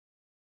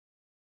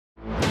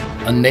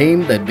A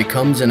name that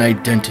becomes an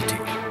identity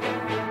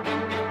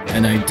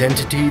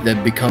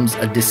that becomes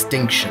a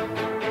distinction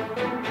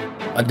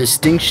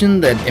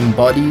that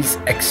embodies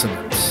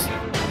excellence,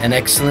 an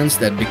excellence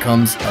that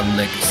becomes a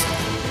legacy.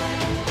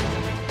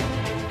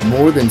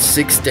 More than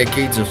 6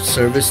 decades of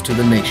service to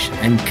the nation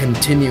and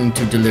continuing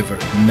to deliver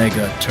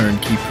mega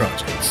turnkey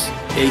projects.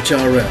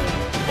 HRL,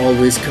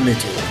 always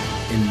committed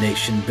in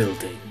nation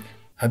building.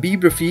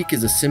 HABIB RAFIQUE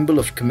is a symbol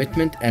of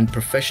commitment and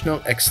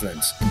professional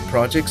excellence in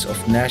projects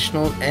of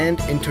national and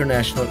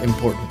international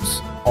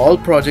importance. All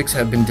projects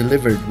have been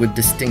delivered with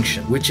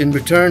distinction, which in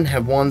return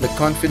have won the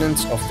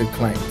confidence of their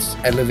clients,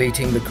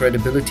 elevating the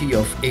credibility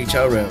of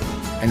HRL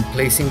and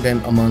placing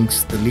them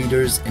amongst the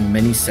leaders in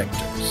many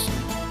sectors.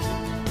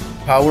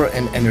 Power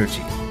and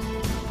energy.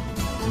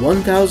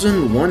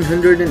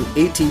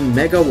 1,180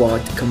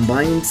 megawatt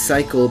combined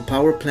cycle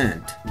power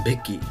plant,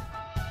 Bhikki.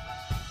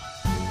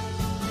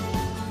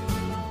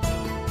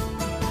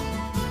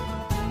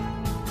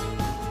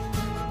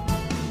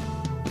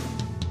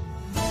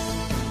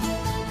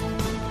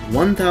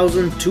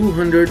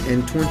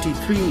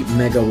 1,223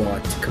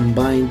 megawatt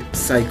combined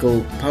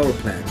cycle power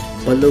plant,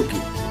 Baloki.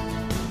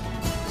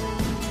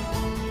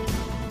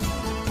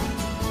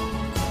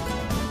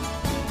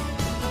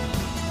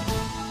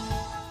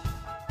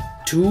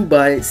 Two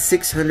by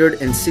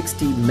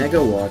 660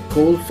 megawatt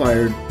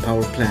coal-fired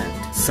power plant,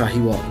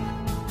 Sahiwal.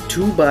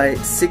 2 by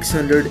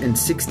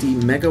 660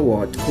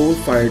 megawatt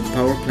coal-fired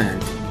power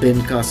plant,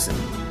 Bin Qasim,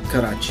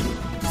 Karachi.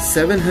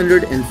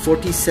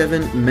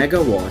 747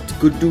 megawatt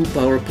Guddu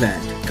power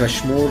plant,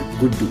 Kashmir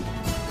Guddu.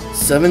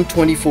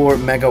 724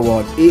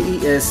 megawatt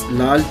AES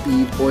Lal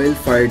Peer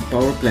oil-fired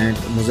power plant,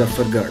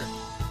 Muzaffargarh.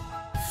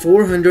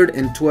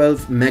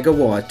 412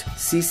 megawatt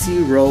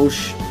CC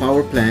Roche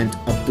power plant,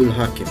 Abdul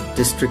Hakim,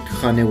 District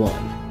Khanewal.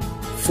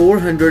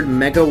 400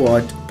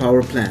 megawatt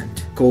power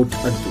plant, Kot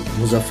Addu,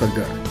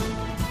 Muzaffargarh.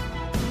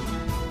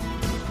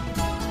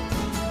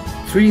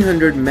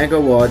 300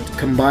 megawatt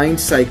combined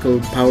cycle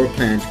power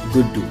plant,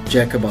 Guddu,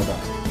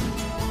 Jacobabad.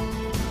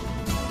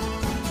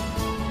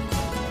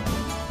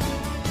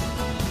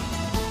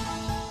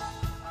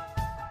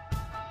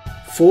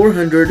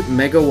 $400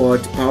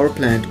 megawatt power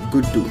plant,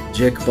 Guddu,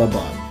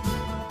 Jacobabad.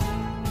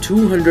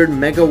 200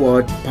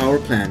 megawatt power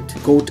plant,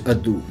 Kot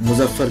Addu,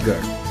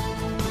 Muzaffargarh.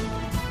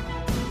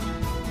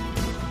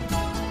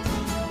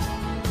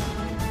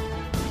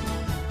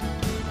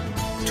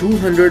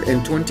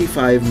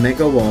 225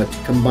 megawatt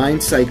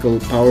combined cycle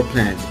power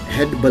plant,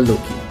 Head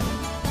Baloki.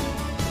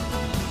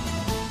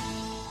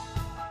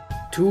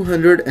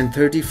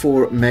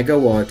 234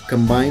 megawatt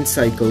combined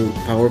cycle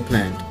power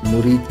plant,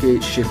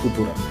 Muridke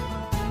Shekhupura.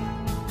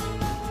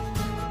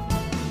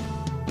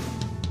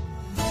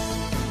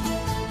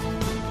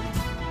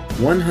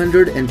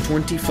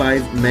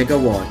 125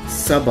 megawatt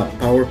Sabah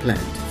power plant,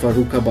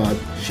 Farrukhabad,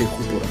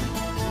 Shekhupura.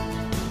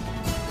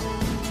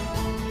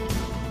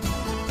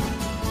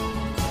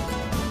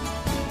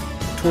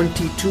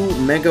 22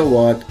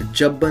 megawatt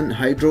Jabban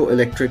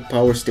hydroelectric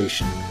power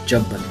station,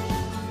 Jabban.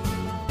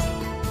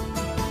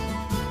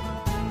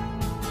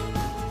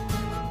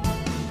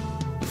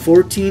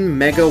 14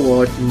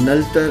 megawatt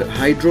Naltar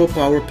hydro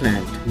power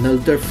plant,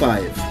 Naltar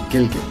 5,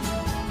 Gilgit.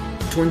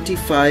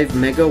 25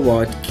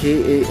 megawatt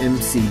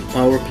KAMC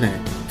power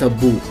plant,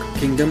 Tabuk,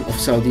 Kingdom of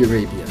Saudi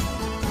Arabia.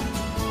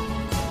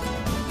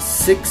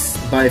 6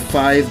 by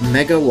 5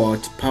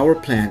 megawatt power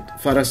plant,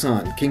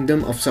 Farasan,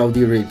 Kingdom of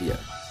Saudi Arabia.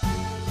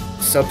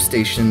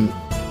 Substation.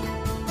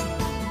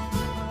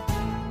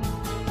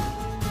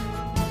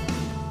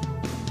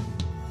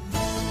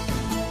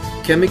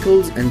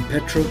 Chemicals and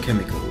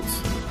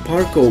petrochemicals.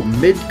 Parco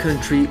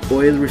Mid-Country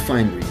Oil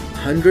Refinery,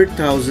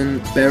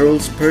 100,000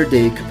 barrels per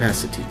day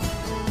capacity.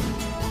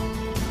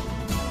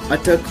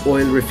 Attak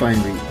Oil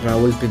Refinery,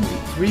 Rawalpindi,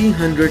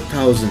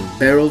 300,000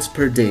 barrels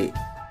per day.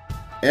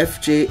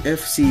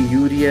 FJFC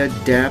Urea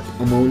DAP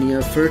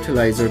Ammonia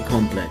Fertilizer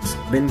Complex,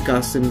 Bin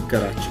Qasim,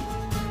 Karachi.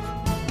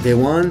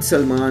 Dewan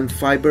Salman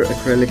Fiber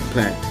Acrylic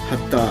Plant,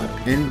 Hattar,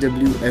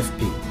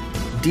 NWFP.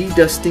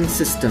 De-Dusting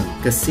System,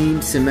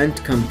 Qasim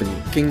Cement Company,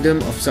 Kingdom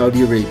of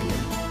Saudi Arabia.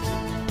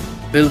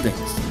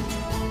 Buildings.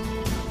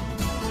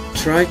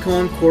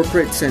 Tricon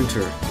Corporate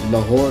Center,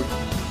 Lahore.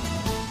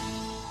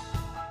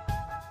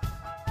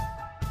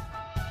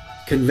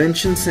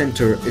 Convention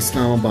Center,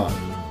 Islamabad.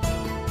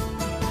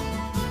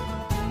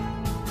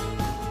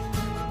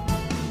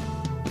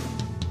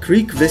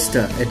 Creek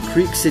Vista at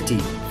Creek City,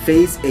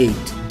 Phase 8,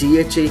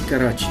 DHA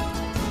Karachi.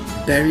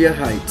 Barrier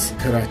Heights,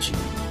 Karachi.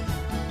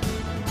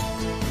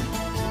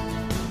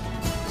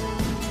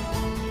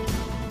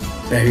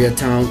 Barrier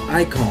Town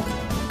Icon,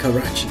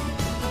 Karachi.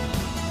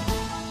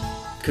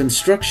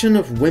 Construction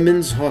of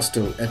Women's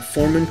Hostel at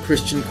Foreman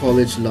Christian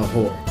College,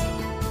 Lahore.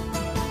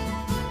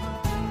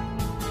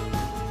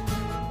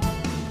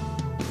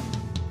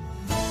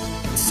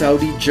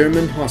 Saudi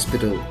German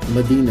Hospital,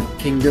 Medina,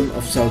 Kingdom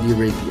of Saudi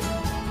Arabia.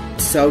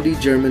 Saudi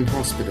German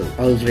Hospital,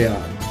 Al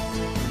Riyadh.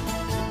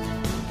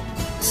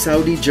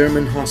 Saudi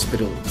German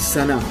Hospital,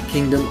 Sana'a,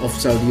 Kingdom of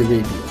Saudi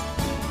Arabia.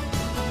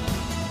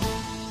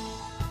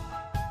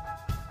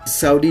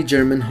 Saudi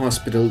German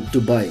Hospital,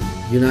 Dubai,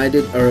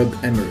 United Arab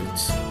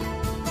Emirates.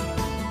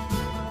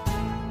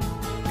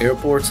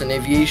 Airports and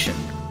Aviation.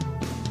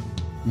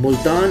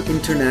 Multan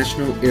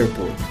International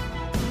Airport.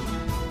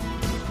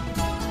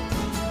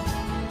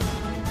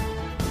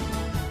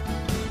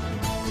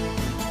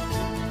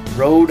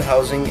 Road,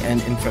 Housing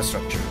and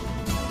Infrastructure.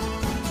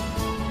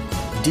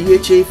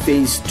 DHA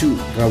Phase 2,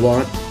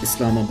 Rawat,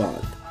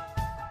 Islamabad.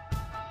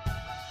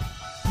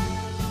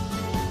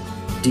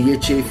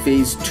 DHA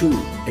Phase 2,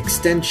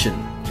 Extension,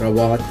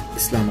 Rawat,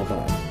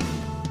 Islamabad.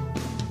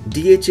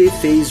 DHA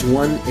Phase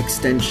 1,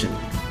 Extension,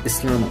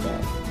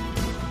 Islamabad.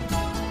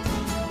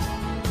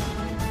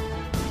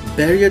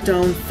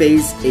 Town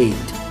Phase 8,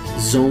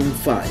 Zone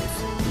 5,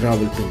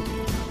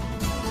 Rawalpindi.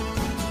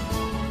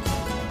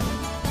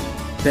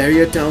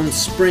 Town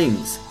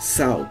Springs,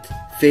 South,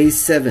 Phase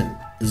 7,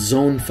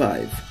 Zone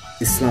 5,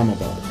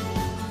 Islamabad.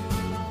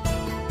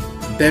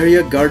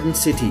 Garden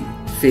City,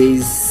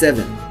 Phase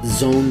 7,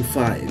 Zone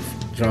 5,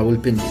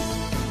 Rawalpindi.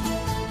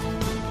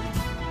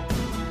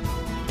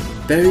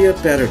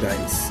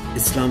 Paradise,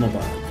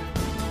 Islamabad.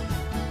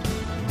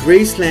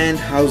 Graceland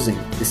Housing,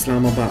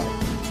 Islamabad.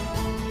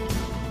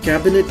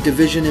 Cabinet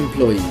Division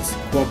Employees,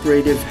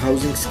 Cooperative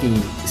Housing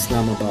Scheme,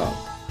 Islamabad.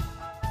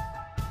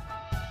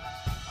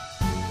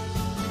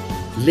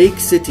 Lake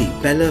City,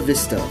 Bella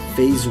Vista,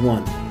 Phase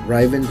 1,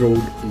 Riven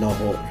Road,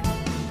 Lahore.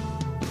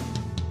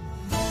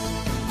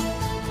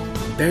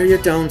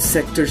 Town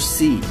Sector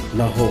C,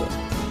 Lahore.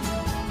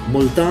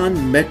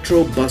 Multan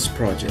Metro Bus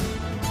Project.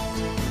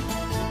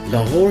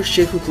 Lahore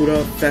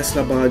Sheikhupura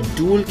Faisalabad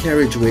Dual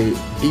Carriageway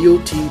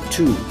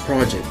BOT2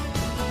 Project.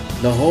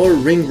 Lahore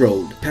Ring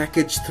Road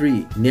Package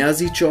 3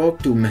 Niazi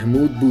Chowk to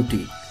Mahmood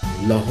Booty,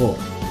 Lahore.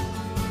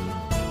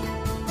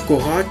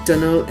 Kohat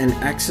Tunnel and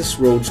Access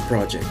Roads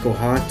Project,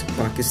 Kohat,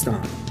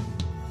 Pakistan.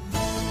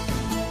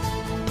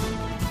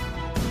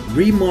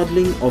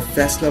 Remodeling of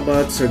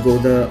Faisalabad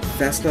Sargoda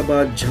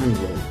Faisalabad Jhang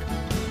Road.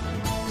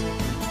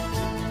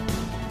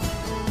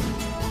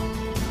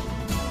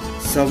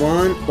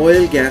 Sawan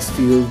Oil Gas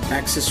Field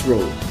Access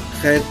Road,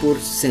 Khairpur,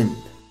 Sindh.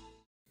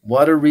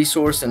 Water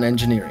Resource and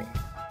Engineering.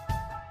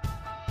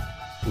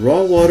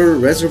 Raw Water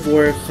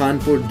Reservoir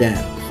Khanpur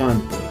Dam,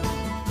 Khanpur.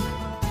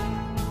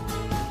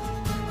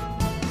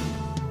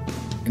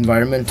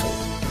 Environmental.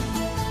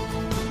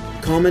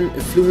 Common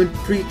Effluent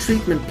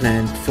Pre-Treatment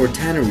Plant for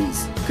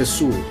Tanneries,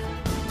 Kasur.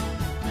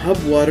 Hub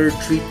Water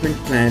Treatment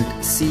Plant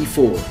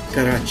C4,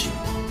 Karachi.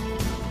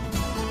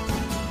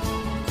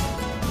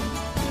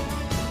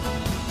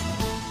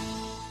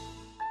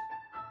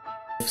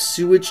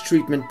 Sewage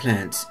Treatment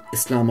Plants,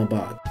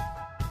 Islamabad.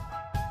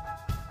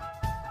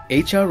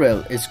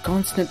 HRL is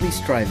constantly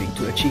striving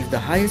to achieve the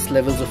highest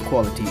levels of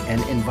quality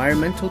and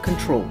environmental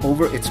control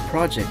over its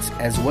projects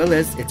as well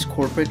as its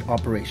corporate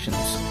operations.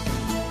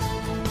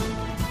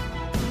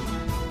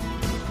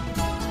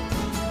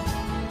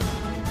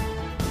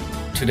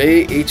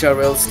 Today,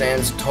 HRL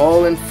stands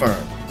tall and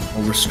firm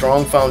over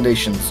strong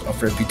foundations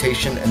of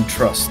reputation and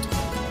trust,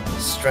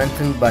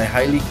 strengthened by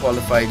highly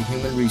qualified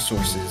human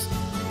resources,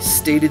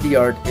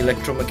 state-of-the-art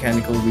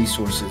electromechanical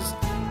resources,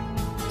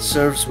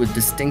 serves with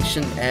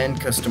distinction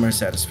and customer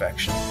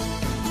satisfaction.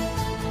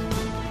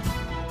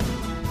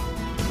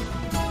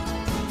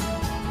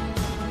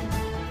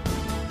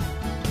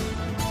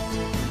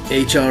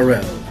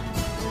 HRL,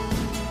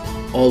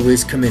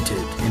 always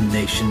committed in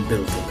nation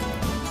building.